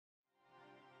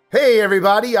Hey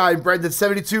everybody, I'm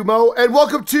Brendan72Mo, and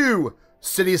welcome to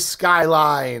City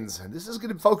Skylines. And this is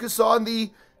going to focus on the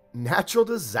Natural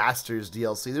Disasters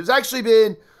DLC. There's actually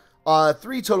been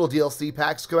 3 total DLC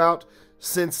packs come out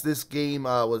since this game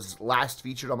was last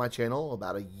featured on my channel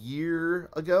about a year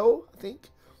ago, I think.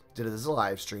 Did it as a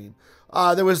live stream.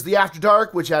 There was the After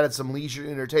Dark, which added some leisure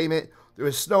entertainment. There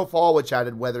was Snowfall, which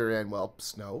added weather and, well,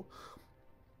 snow.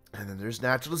 And then there's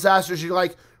Natural Disasters. You're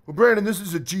like, well, Brandon, this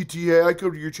is a GTA. I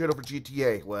come to your channel for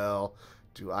GTA. Well,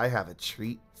 do I have a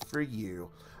treat for you.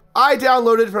 I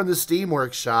downloaded from the Steam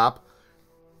Workshop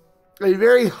a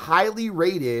very highly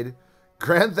rated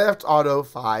Grand Theft Auto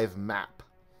 5 map.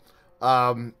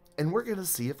 And we're going to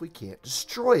see if we can't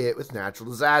destroy it with natural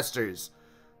disasters.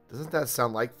 Doesn't that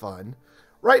sound like fun?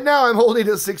 Right now, I'm holding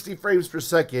at 60 frames per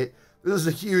second. This is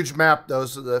a huge map, though,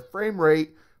 so the frame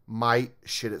rate might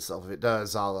shit itself. If it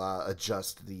does, I'll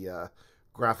adjust the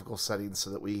graphical settings so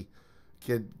that we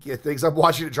can get things. I'm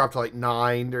watching it drop to like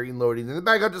 9 during loading, and then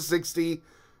back up to 60,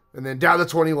 and then down to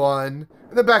 21,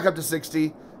 and then back up to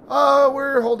 60.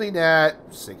 We're holding at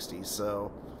 60,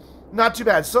 so not too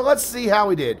bad. So let's see how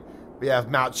we did. We have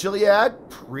Mount Chiliad,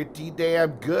 pretty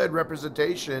damn good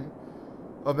representation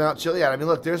of Mount Chiliad. I mean,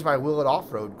 look, there's my Will It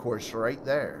Off-Road course right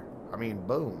there. I mean,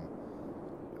 boom.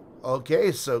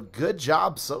 Okay, so good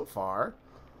job so far.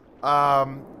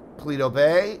 Paleto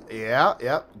Bay,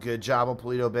 yeah, good job on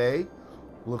Paleto Bay.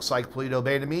 Looks like Paleto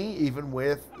Bay to me, even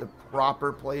with the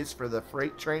proper place for the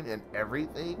freight train and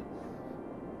everything.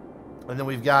 And then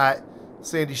we've got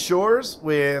Sandy Shores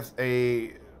with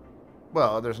a,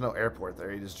 well, there's no airport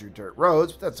there. He just drew dirt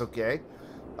roads, but that's okay.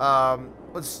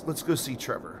 Let's go see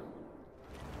Trevor.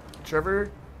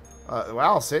 Trevor,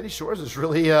 wow, Sandy Shores has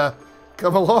really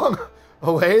come along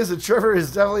a ways, and Trevor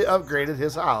has definitely upgraded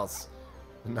his house.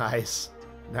 Nice.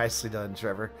 Nicely done,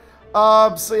 Trevor.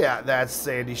 So yeah, that's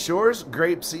Sandy Shores.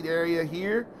 Grapeseed area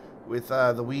here with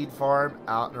the weed farm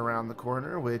out and around the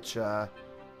corner, which, yeah,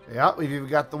 we've even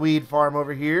got the weed farm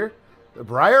over here. The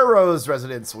Briar Rose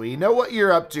residence. We know what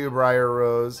you're up to, Briar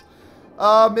Rose.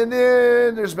 And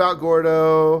then there's Mount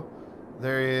Gordo.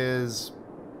 There is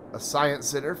a science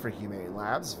center for Humane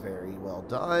Labs. Very well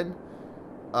done.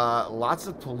 Lots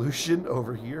of pollution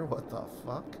over here. What the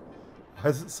fuck? Why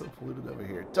is it so polluted over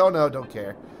here? Don't know, don't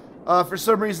care. For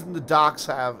some reason, the docks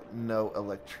have no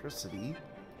electricity.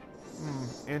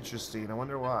 Interesting. I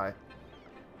wonder why.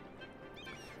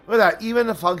 Look at that. Even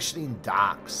a functioning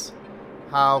docks.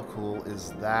 How cool is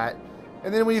that?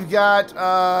 And then we've got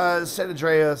San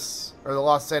Andreas, or the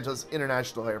Los Santos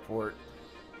International Airport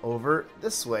over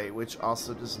this way, which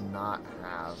also does not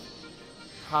have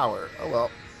power. Oh,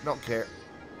 well. Don't care.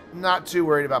 Not too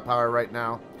worried about power right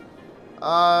now.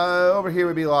 Over here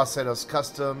would be Los Santos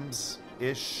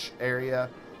Customs-ish area.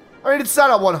 I mean, it's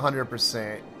not a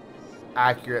 100%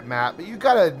 accurate map, but you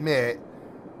gotta admit,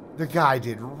 the guy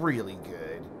did really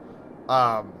good.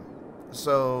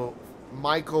 So,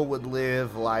 Michael would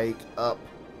live, like, up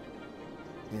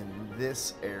in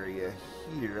this area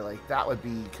here. Like, that would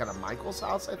be kind of Michael's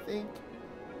house, I think.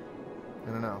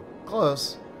 I don't know.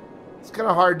 Close. It's kind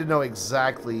of hard to know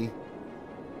exactly.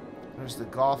 There's the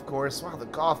golf course. Wow, the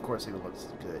golf course even looks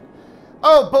good.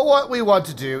 Oh, but what we want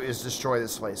to do is destroy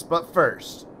this place. But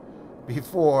first,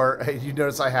 before, you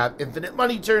notice I have infinite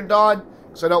money turned on,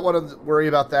 so I don't want to worry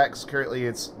about that, because currently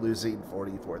it's losing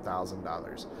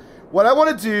 $44,000. What I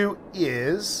want to do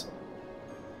is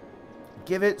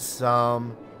give it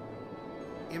some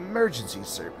emergency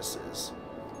services,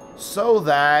 so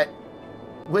that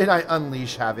when I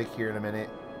unleash havoc here in a minute,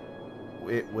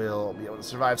 it will be able to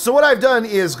survive. So what I've done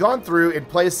is gone through and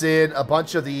placed in a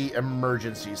bunch of the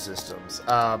emergency systems.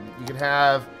 You can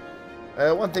have,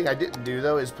 one thing I didn't do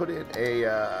though is put in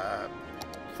a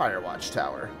fire watch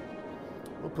tower.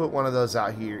 We'll put one of those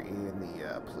out here in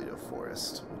the Paleto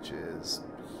Forest, which is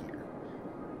here.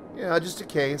 Yeah, just in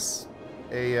case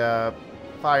a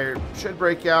fire should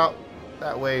break out.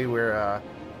 That way we're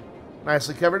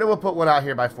nicely covered. And we'll put one out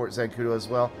here by Fort Zancudo as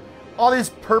well. All these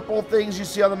purple things you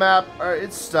see on the map,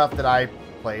 it's stuff that I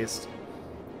placed.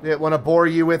 Didn't want to bore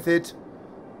you with it.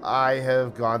 I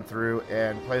have gone through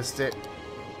and placed it.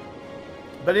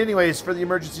 But anyways, for the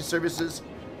emergency services,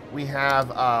 we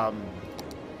have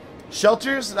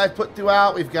shelters that I've put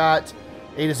throughout. We've got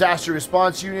a disaster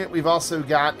response unit. We've also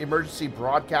got emergency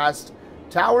broadcast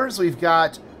towers. We've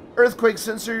got earthquake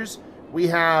sensors. We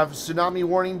have tsunami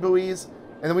warning buoys.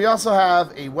 And then we also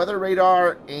have a weather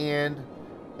radar and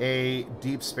a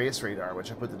deep space radar, which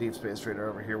I put the deep space radar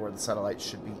over here where the satellites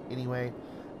should be anyway.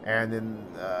 And then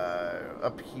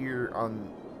up here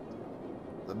on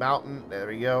the mountain, there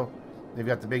we go. They've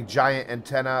got the big giant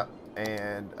antenna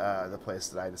and the place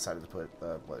that I decided to put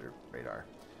the weather radar.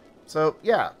 So,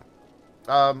 yeah.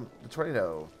 The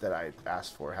tornado that I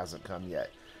asked for hasn't come yet.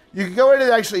 You can go in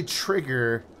and actually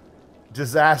trigger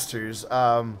disasters.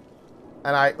 And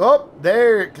oh,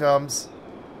 there it comes.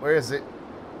 Where is it?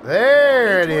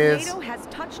 There it is. Has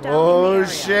touched down Oh, in the area.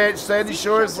 shit. Sandy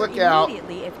Shores, look out.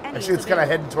 Actually, it's kind of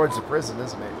heading towards the prison,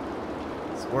 isn't it?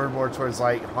 It's more towards,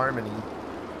 like, Harmony.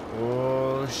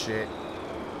 Oh, shit.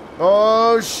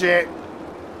 Oh, shit.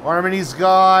 Harmony's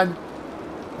gone.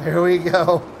 There we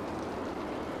go.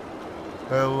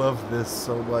 I love this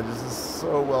so much. This is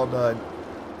so well done.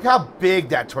 Look how big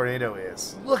that tornado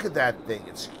is. Look at that thing.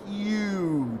 It's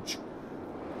huge.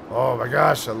 Oh my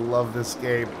gosh, I love this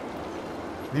game.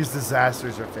 These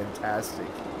disasters are fantastic.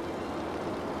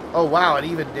 Oh wow, it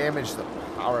even damaged the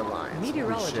power lines.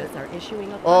 Meteorologists are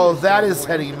issuing a oh, that is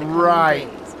heading right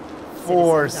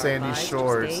for Sandy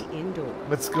Shores.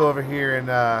 Let's go over here and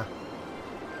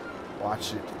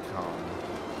watch it come.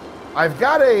 I've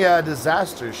got a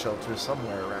disaster shelter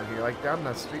somewhere around here, like down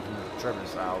the street from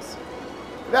Trevor's house.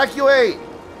 Evacuate!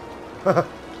 There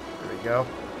we go.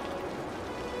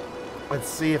 Let's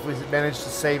see if we manage to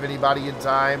save anybody in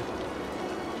time.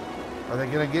 Are they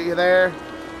going to get you there?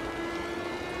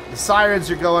 The sirens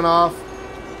are going off,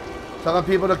 telling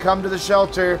people to come to the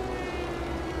shelter.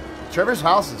 Trevor's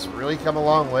house has really come a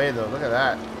long way, though. Look at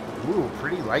that. Ooh,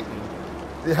 pretty lightning.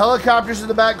 The helicopters in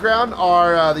the background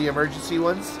are the emergency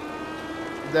ones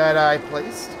that I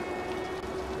placed,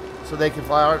 so they can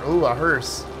fly out. Ooh, a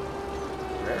hearse.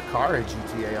 Rare car in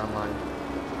GTA Online.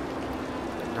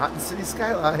 Not in City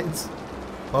Skylines.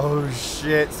 Oh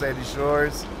shit, Sandy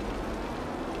Shores.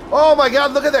 Oh my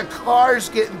god, look at the cars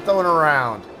getting thrown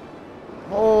around.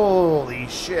 Holy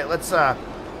shit. Let's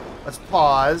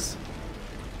pause.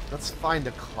 Let's find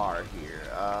a car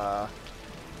here.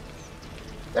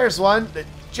 There's one that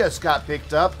just got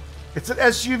picked up. It's an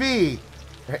SUV.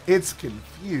 It's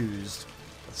confused.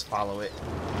 Let's follow it.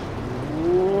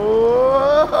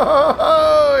 Whoa,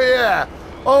 yeah.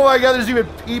 Oh my god, there's even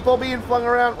people being flung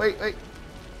around. Wait.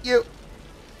 You.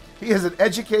 He is an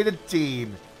educated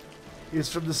teen. He's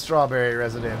from the Strawberry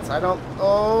residence. I don't...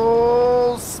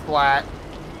 Oh, splat.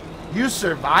 You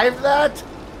survived that?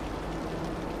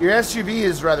 Your SUV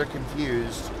is rather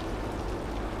confused.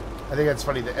 I think that's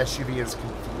funny. The SUV is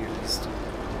confused.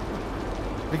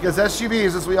 Because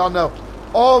SUVs, as we all know...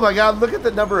 Oh my god, look at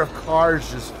the number of cars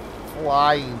just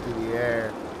flying through the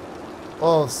air.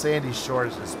 Oh, Sandy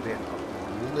Shores has been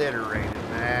obliterated,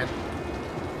 man.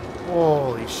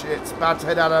 Holy shit. It's about to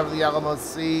head out over the Alamo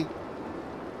Sea.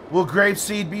 Will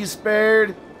Grapeseed be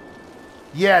spared?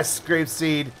 Yes,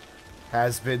 Grapeseed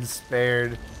has been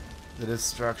spared the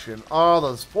destruction. All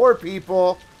those poor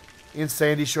people in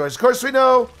Sandy Shores. Of course, we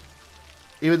know,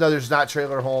 even though there's not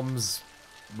trailer homes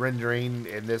rendering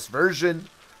in this version,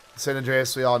 San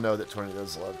Andreas, we all know that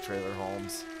tornadoes love trailer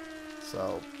homes.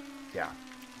 So, yeah.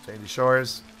 Sandy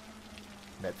Shores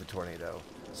met the tornado.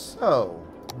 So,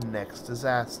 next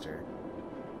disaster.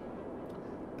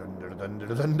 Dun, dun, dun,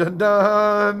 dun, dun,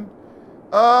 dun,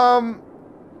 dun.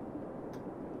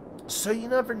 So you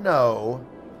never know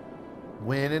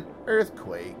when an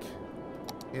earthquake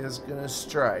is gonna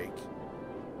strike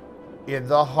in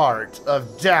the heart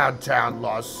of downtown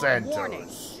Los Santos. Warning.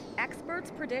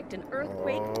 Experts predict an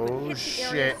earthquake could hit the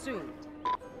area soon.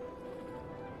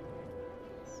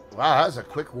 Wow, that was a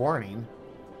quick warning.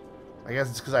 I guess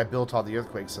it's because I built all the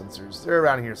earthquake sensors. They're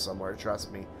around here somewhere,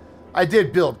 trust me. I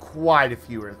did build quite a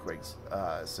few earthquake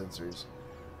sensors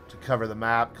to cover the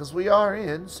map, because we are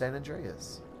in San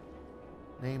Andreas.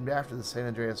 Named after the San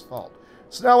Andreas Fault.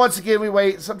 So now once again we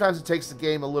wait. Sometimes it takes the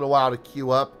game a little while to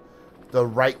queue up the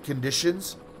right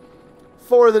conditions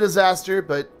for the disaster,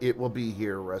 but it will be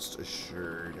here, rest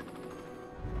assured.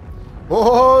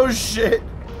 Oh shit!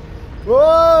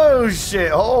 Whoa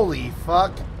shit! Holy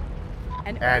fuck!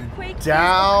 And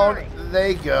down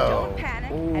they go. Don't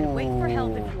panic and wait for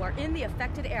help if you are in the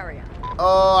affected area.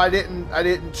 Oh, I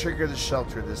didn't trigger the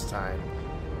shelter this time.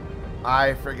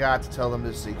 I forgot to tell them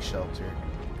to seek shelter.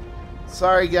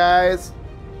 Sorry, guys.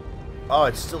 Oh,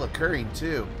 it's still occurring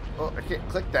too. Oh, I can't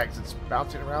click that because it's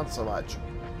bouncing around so much.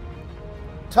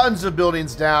 Tons of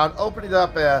buildings down, opening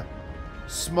up a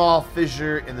small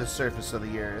fissure in the surface of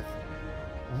the earth.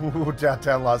 Ooh,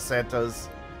 downtown Los Santos.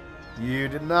 You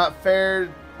did not fare...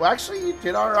 Well, actually, you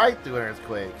did alright through an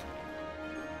earthquake.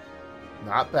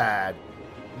 Not bad.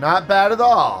 Not bad at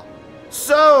all.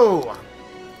 So,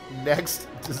 next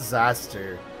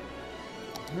disaster.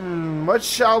 What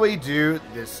shall we do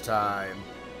this time?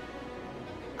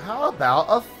 How about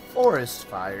a forest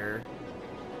fire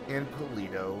in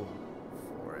Polito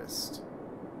Forest?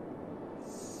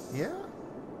 Yeah.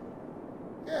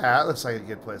 Yeah, that looks like a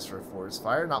good place for a forest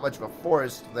fire. Not much of a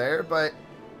forest there, but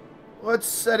let's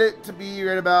set it to be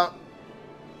right about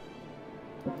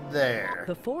there.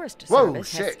 The Forest Whoa, Service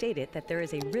shit. has stated that there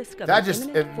is a risk of That an just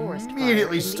imminent forest fire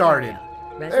immediately in the started. area.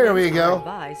 There we Residents go. are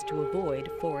advised to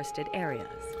avoid forested areas.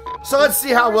 So let's see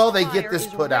how well they Forest get this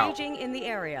fire put is out. raging in the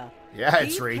area. Yeah,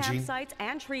 it's Leave raging. campsites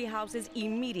and tree houses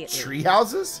immediately. Tree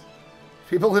houses?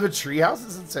 People live in tree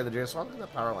houses in San Andreas. Well, look at the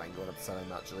power line going up the side of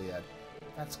Mount Chiliad.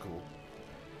 That's cool.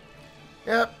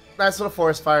 Yep, nice little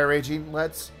forest fire raging.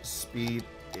 Let's speed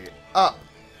it up.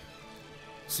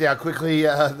 See how quickly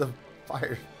the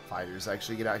firefighters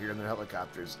actually get out here in their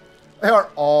helicopters. They are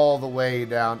all the way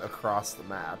down across the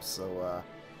map. So,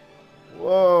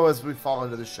 whoa, as we fall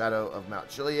into the shadow of Mount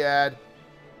Chiliad,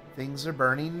 things are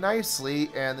burning nicely,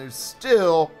 and there's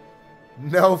still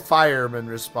no fireman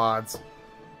response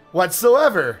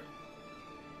whatsoever.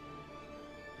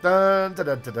 Dun, dun,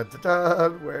 dun, dun, dun, dun,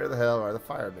 dun. Where the hell are the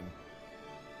firemen?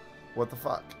 What the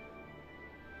fuck?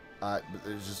 But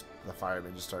there's just the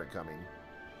firemen just started coming.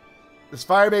 This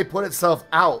fire may put itself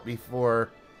out before,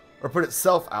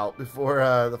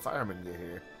 the firemen get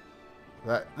here.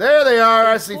 But there they are.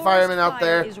 I see firemen out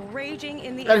there. Is raging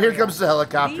in the And here area. comes the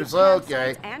helicopters. Leave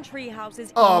Okay. campsites and tree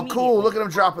houses Oh, cool. immediately. Look at them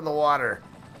drop in the water.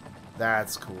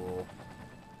 That's cool.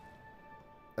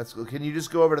 That's cool. Can you just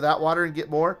go over to that water and get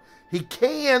more? He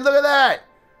can. Look at that.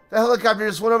 The helicopter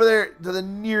just went over there to the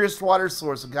nearest water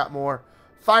source and got more.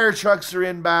 Fire trucks are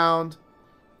inbound.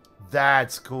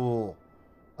 That's cool.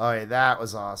 Oh, yeah, that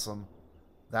was awesome.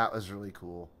 That was really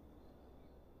cool.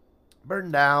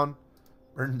 Burn down.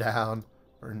 Burn down.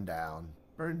 Burn down.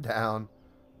 Burn down.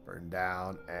 Burn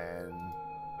down. And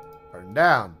burn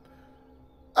down.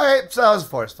 Okay, so that was a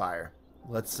forest fire.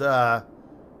 Let's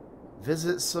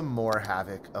visit some more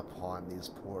havoc upon these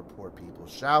poor, poor people,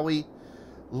 shall we?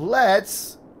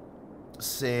 Let's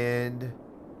send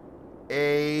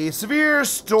a severe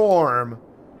storm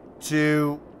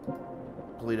to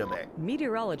Toledo Bay.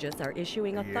 Meteorologists are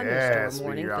issuing a Yes, thunderstorm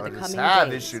warning for the meteorologists coming have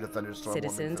days. issued a thunderstorm warning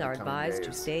Citizens for the are coming advised to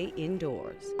days. stay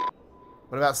indoors.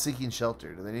 What about seeking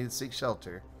shelter? Do they need to seek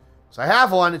shelter? So I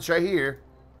have one. It's right here.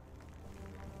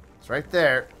 It's right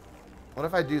there. What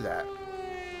if I do that?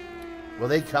 Will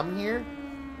they come here?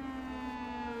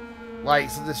 Like,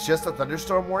 since it's just a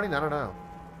thunderstorm warning? I don't know.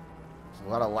 There's a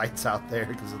lot of lights out there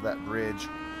because of that bridge.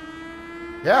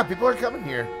 Yeah, people are coming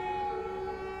here.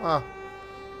 Huh.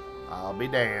 I'll be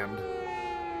damned.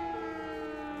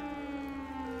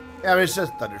 Yeah, I mean, it's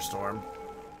just a thunderstorm.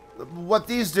 What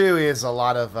these do is a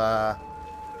lot of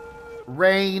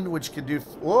rain, which can do...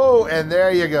 Whoa, and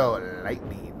there you go.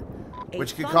 Lightning,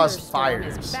 which can cause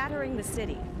fires. Is battering the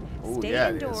city. Ooh, Stay yeah,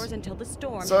 it indoors is. until the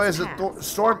storm So has is passed. the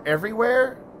storm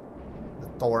everywhere? The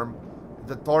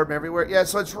storm everywhere? Yeah,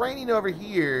 so it's raining over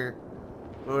here.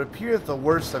 But it would appear that the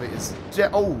worst of it is...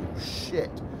 oh, shit.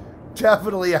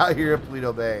 Definitely out here at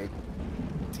Toledo Bay.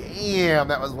 Damn,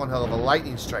 that was one hell of a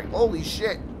lightning strike. Holy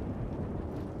shit.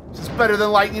 This is better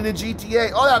than lightning in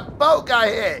GTA. Oh, that boat got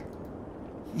hit.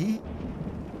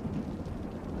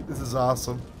 This is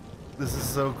awesome. This is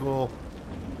so cool.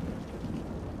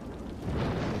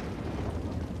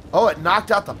 Oh, it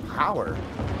knocked out the power.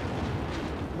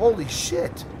 Holy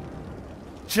shit.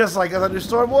 Just like a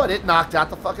thunderstorm would, it knocked out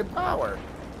the fucking power.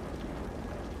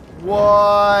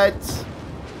 What?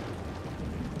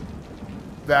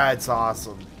 That's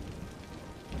awesome.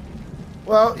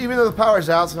 Well, even though the power's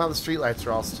out, somehow the streetlights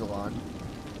are all still on.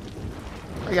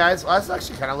 Hey guys, well, this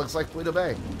actually kind of looks like Toledo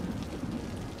Bay.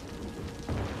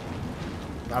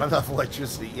 Not enough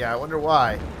electricity. Yeah, I wonder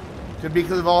why. Could be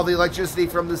because of all the electricity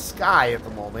from the sky at the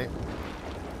moment.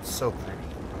 So pretty.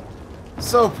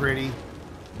 So pretty.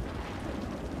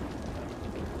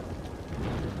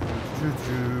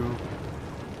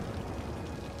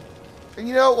 And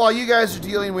you know, while you guys are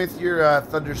dealing with your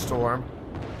thunderstorm,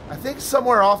 I think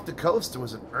somewhere off the coast there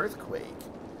was an earthquake.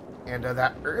 And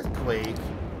that earthquake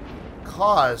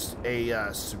caused a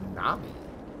tsunami.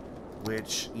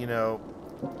 Which, you know,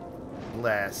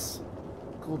 bless.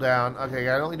 Cool down. Okay,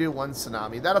 I only do one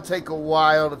tsunami. That'll take a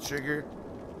while to trigger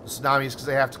the tsunamis because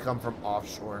they have to come from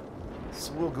offshore.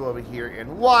 So we'll go over here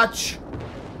and watch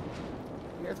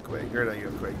the earthquake, or not the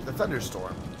earthquake, the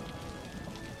thunderstorm.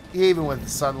 Even with the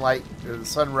sunlight, or the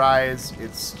sunrise,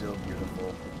 it's still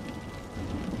beautiful.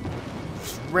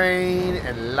 Just rain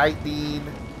and lightning.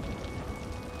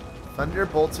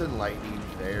 Thunderbolts and lightning.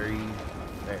 Very,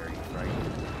 very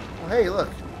frightening. Well, hey, look.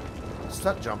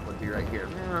 Stunt jump would be right here.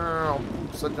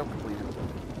 Stunt jump completed.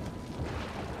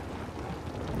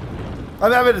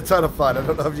 I'm having a ton of fun. I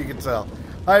don't know if you can tell.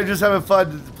 I'm just having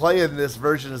fun playing this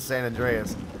version of San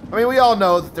Andreas. I mean, we all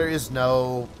know that there is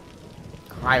no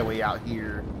highway out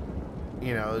here,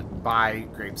 you know, by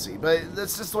Grapeseed. But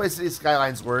that's just the way City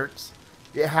Skylines works.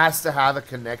 It has to have a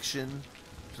connection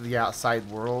to the outside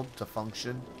world to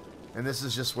function. And this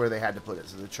is just where they had to put it,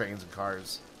 so the trains and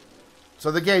cars.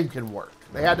 So the game can work.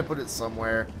 They had to put it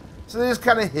somewhere. So they just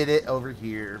kind of hit it over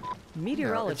here.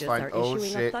 Meteorologists are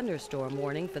issuing a thunderstorm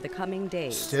warning for the coming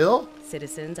days. Still?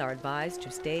 Citizens are advised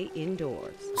to stay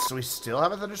indoors. So we still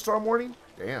have a thunderstorm warning?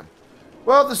 Damn.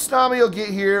 Well, the tsunami will get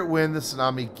here when the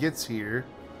tsunami gets here.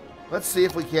 Let's see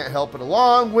if we can't help it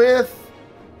along with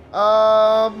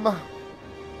a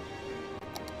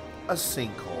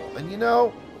sinkhole. And you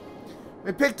know,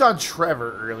 we picked on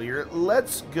Trevor earlier.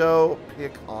 Let's go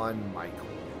pick on Michael.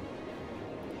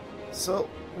 So,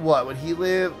 what? Would he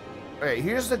live... Alright,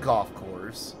 here's the golf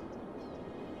course.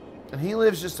 And he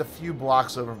lives just a few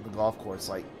blocks over from the golf course,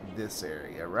 like this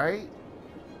area, right?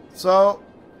 So,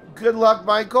 good luck,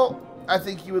 Michael. I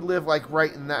think you would live, like,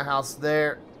 right in that house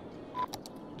there.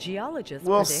 Geologists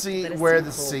we'll see where the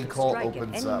sinkhole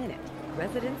opens up. Minute.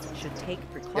 Residents should take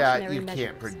precautionary measures. You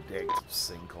can't predict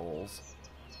sinkholes.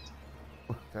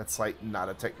 That's, like, not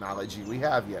a technology we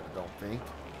have yet, I don't think.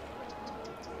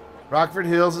 Rockford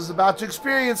Hills is about to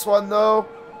experience one, though.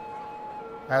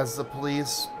 As the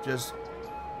police just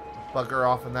bugger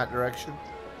off in that direction.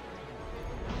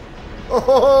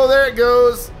 Oh, there it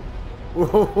goes. A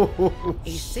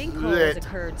sinkhole has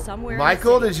occurred somewhere.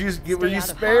 Michael, were you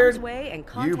spared?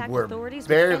 You were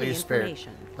barely spared.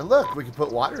 And look, we can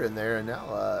put water in there, and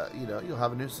now, you know, you'll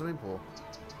have a new swimming pool.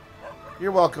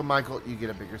 You're welcome, Michael. You get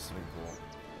a bigger swimming pool.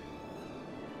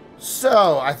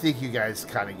 So, I think you guys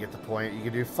kind of get the point. You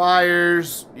can do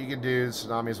fires, you can do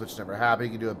tsunamis, which never happen.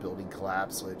 You can do a building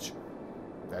collapse, which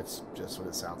that's just what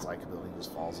it sounds like. A building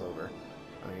just falls over.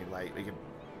 I mean, like, we can...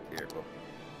 Here,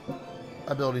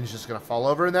 a building's just going to fall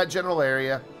over in that general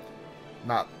area.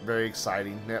 Not very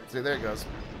exciting. Yep, see, there it goes.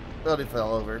 Building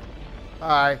fell over.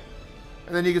 Hi.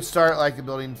 And then you could start, like, a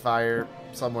building fire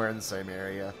somewhere in the same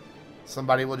area.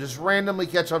 Somebody will just randomly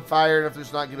catch on fire, and if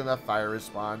there's not good enough fire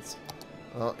response,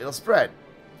 well, it'll spread.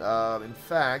 In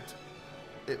fact,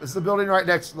 it was the building right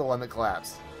next to the one that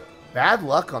collapsed. Bad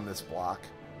luck on this block.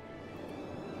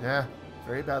 Yeah,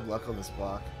 very bad luck on this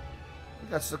block.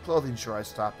 That's the clothing store I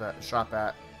shop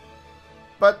at.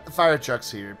 But the fire truck's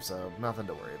here, so nothing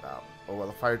to worry about. Oh, well,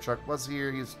 the fire truck was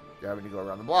here. He's having to go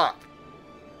around the block.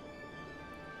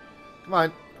 Come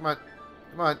on, come on,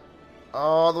 come on.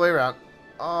 All the way around.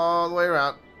 All the way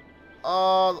around.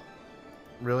 All...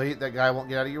 Really? That guy won't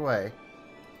get out of your way?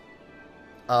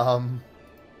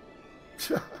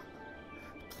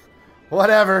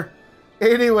 Whatever.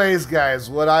 Anyways, guys,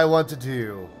 what I want to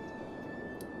do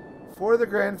for the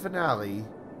grand finale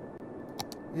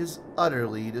is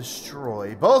utterly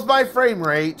destroy both my frame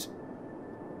rate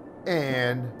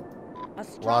and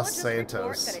Los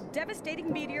Santos. That a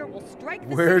devastating meteor will strike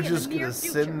the We're city just in the near gonna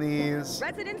future. send these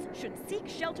Residents should seek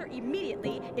shelter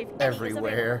immediately if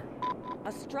everywhere.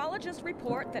 Astrologists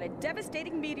report that a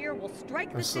devastating meteor will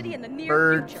strike There's the city in the near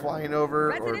bird future. flying over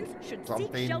Residents or should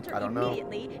something. seek shelter I don't know.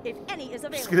 immediately if any is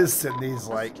available. Just gonna send these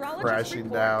like Astrologists crashing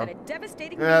report down. that a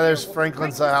devastating Yeah, meteor there's will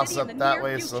Franklin's strike the house city up in the that near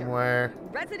way future. somewhere.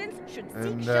 Residents should seek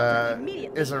And shelter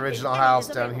immediately his if original any house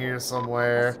is down available. here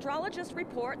somewhere. Astrologists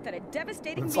report that a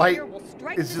devastating It's meteor like will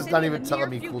strike it's the just city not in even the telling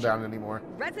near me future. cooldown anymore.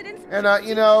 Residents And should you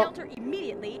seek know, shelter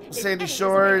immediately if Sandy any is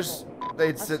Shores, available.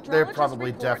 they're Astrologists probably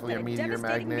report definitely a that meteor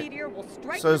devastating magnet. meteor will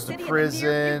strike So is the city in prison,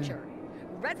 near future.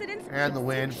 Residents and should the seek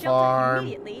wind shelter farm,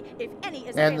 immediately if any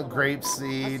is and the available.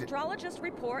 grapeseed, Astrologists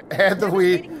report that and the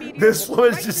weed. devastating meteor This will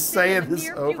was strike just the city saying in the this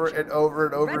near over future. and over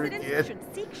and over Residents again.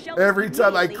 should seek shelter Every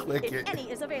time I immediately click if it.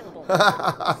 any is available.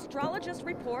 Astrologists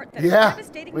report that Yeah, a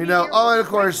devastating we know. meteor Oh, will and of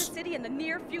strike course, the city in the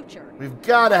near future. We've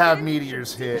got to have Residents meteors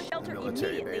should seek hit the shelter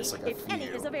military immediately base, like a if any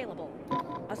few. is available.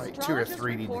 Like 2 or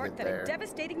 3 need to report get that there. a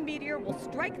devastating meteor will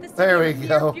strike the city There we in the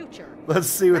near go. future. Let's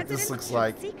see what Residents this looks should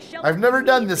like. seek shelter I've never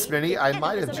done this immediately many. if I any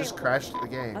might is have just available. crashed the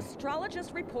game.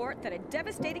 Astrologists report that a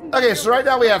devastating Okay, meteor so right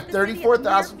now we will have strike the city in the near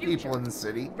 34,000 future. people in the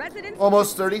city. Residents Almost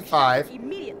should seek 35. shelter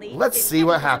immediately Let's if see any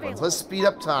what is happens. available. Let's speed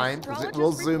up time because it will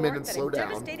Astrologists zoom in report and that slow a down.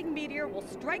 devastating meteor will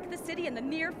strike the city in the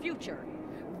near future.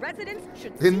 Residents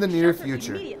should In seek the near shelter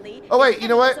future. immediately Oh wait, if you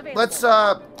know any is what?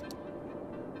 available.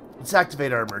 Let's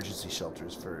activate our emergency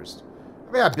shelters first.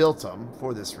 I mean, I built them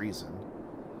for this reason.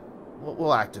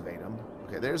 We'll activate them.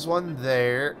 Okay, there's one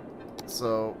there.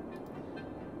 So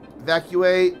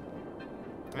evacuate,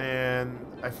 and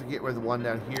I forget where the one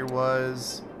down here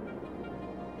was.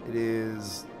 It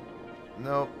is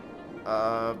nope.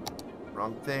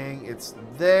 Wrong thing. It's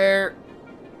there.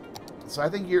 So I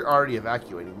think you're already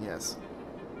evacuating. Yes.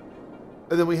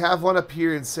 And then we have one up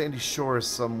here in Sandy Shores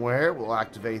somewhere. We'll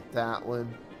activate that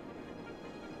one.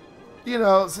 You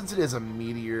know, since it is a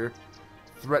meteor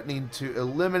threatening to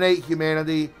eliminate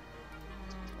humanity,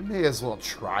 we may as well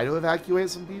try to evacuate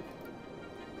some people.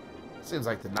 Seems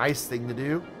like the nice thing to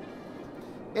do.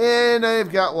 And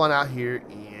I've got one out here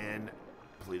in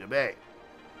Paleto Bay.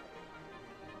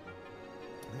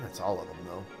 I think that's all of them,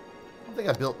 though. I don't think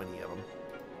I built many of them.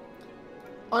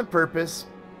 On purpose.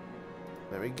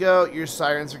 There we go. Your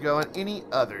sirens are going. Any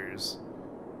others?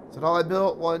 Is that all I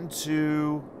built? 1,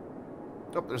 2...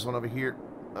 Oh, there's one over here.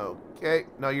 Okay.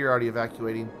 No, you're already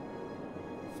evacuating.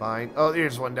 Fine. Oh,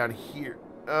 there's one down here.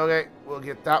 Okay. We'll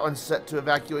get that one set to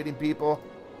evacuating people.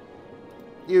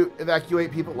 You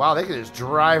evacuate people. Wow, they can just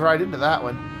drive right into that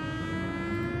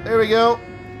one. There we go.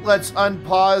 Let's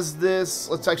unpause this.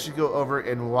 Let's actually go over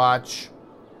and watch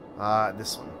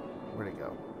this one. Where'd it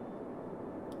go?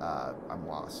 I'm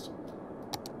lost.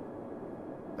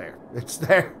 There. It's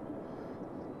there.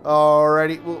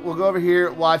 Alrighty. We'll go over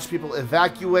here, watch people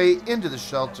evacuate into the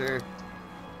shelter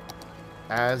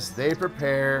as they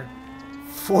prepare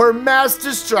for mass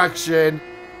destruction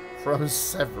from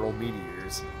several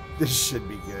meteors. This should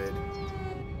be good.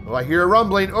 Oh, I hear a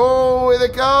rumbling. Oh, here they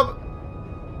come.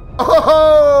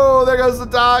 Oh, there goes the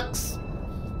docks.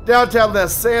 Downtown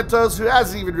Santos, who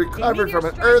hasn't even recovered from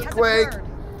an earthquake.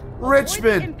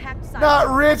 Richmond. Not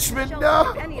Richmond,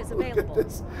 no. Look at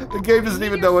this. The game doesn't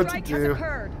even know what to do.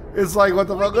 It's like, what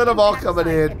the fuck? Look at them all coming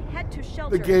in.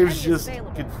 The game's just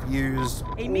confused.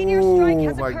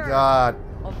 Oh, my God.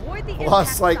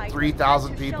 Lost like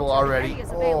 3,000 people already.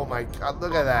 Oh my God,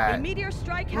 look at that.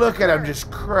 Look at them just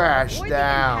crash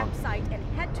down.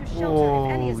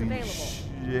 Holy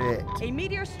shit. A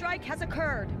meteor strike has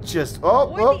occurred. Just,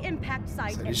 oh.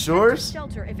 Sandy Shores?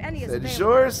 Sandy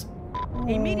Shores?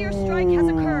 A meteor strike has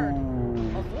occurred.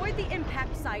 Avoid the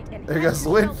impact site and there goes the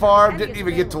wind farm. Didn't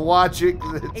even get to watch it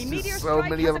because it's just so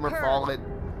many of them are falling.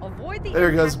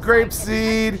 There goes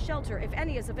grapeseed.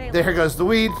 There goes the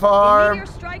weed farm.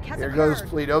 There goes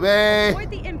Paleto Bay.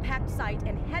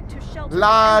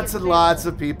 Lots and lots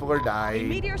of people are dying. A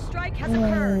meteor strike has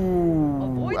occurred.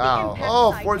 Avoid wow. the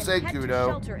Oh, site Fort and head to Zancudo.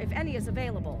 shelter if any is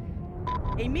available.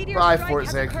 A meteor Bye, strike Fort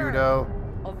has Zancudo. occurred.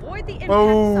 Avoid the impact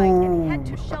site and head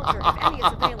to shelter if any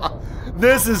is available.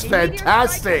 This is A meteor strike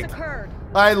fantastic. has occurred.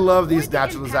 I love these Avoid the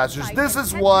natural impact disasters. site This and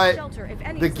is head to what shelter if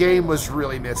any the is game available. was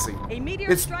really missing. A meteor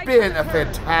It's strike been has a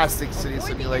occurred. fantastic city Avoid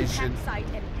the simulation. impact site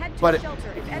and head to But it,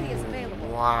 shelter if any is available.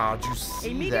 wow, did you A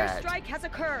see meteor that? strike has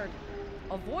occurred.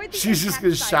 Avoid the She's just impact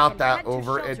going to site shout and that head to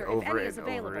over and shelter if over any is and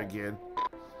over available. again.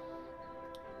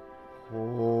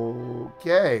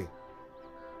 Okay.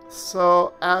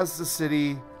 So, as the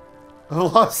city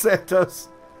of Los Santos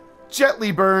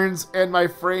gently burns and my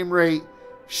frame rate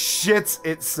shits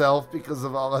itself because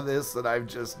of all of this that I've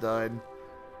just done.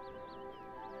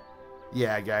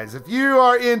 Yeah, guys, if you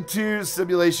are into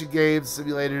simulation games,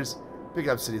 simulators, pick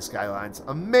up City Skylines.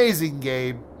 Amazing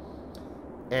game.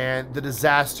 And the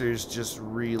disasters just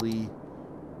really,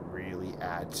 really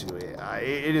add to it.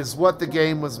 It is what the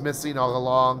game was missing all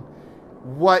along.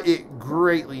 What it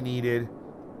greatly needed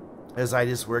as I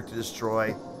just work to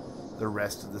destroy the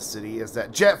rest of the city. As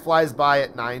that jet flies by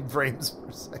at 9 frames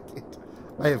per second.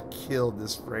 I have killed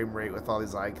this frame rate with all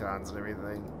these icons and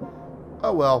everything.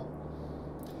 Oh well.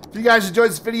 If you guys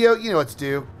enjoyed this video, you know what to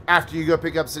do. After you go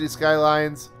pick up City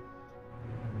Skylines,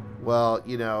 well,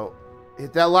 you know,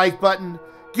 hit that like button.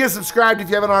 Get subscribed if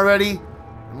you haven't already.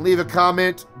 And leave a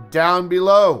comment down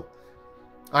below.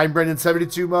 I'm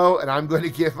Brendan72Mo, and I'm going to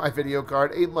give my video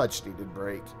card a much-needed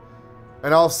break.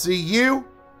 And I'll see you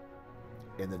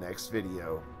in the next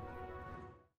video.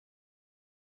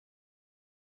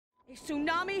 A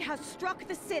tsunami has struck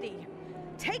the city.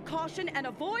 Take caution and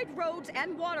avoid roads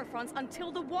and waterfronts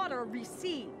until the water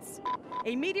recedes.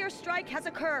 A meteor strike has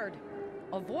occurred.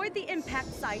 Avoid the impact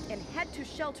site and head to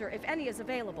shelter if any is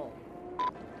available.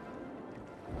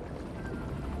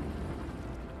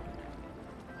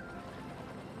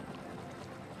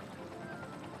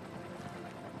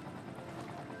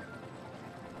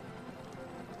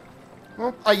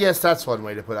 Well, I guess that's one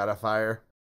way to put out a fire.